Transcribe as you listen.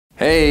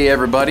Hey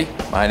everybody,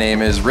 my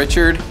name is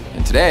Richard,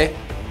 and today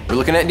we're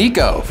looking at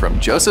Nico from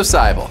Josef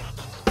Seibel.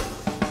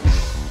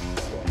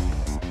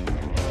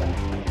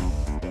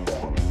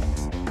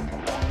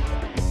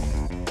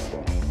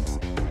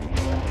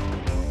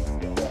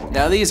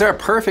 Now these are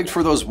perfect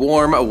for those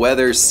warm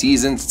weather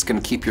seasons. It's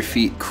gonna keep your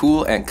feet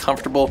cool and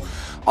comfortable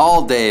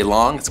all day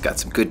long. It's got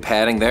some good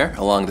padding there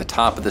along the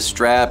top of the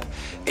strap,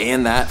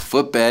 and that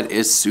footbed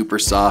is super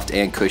soft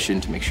and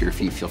cushioned to make sure your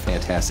feet feel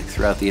fantastic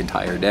throughout the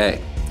entire day.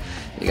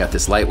 You got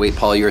this lightweight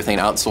polyurethane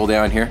outsole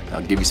down here.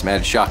 That'll give you some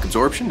added shock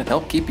absorption and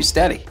help keep you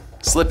steady.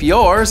 Slip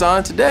yours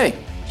on today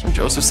from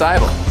Josef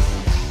Seibel.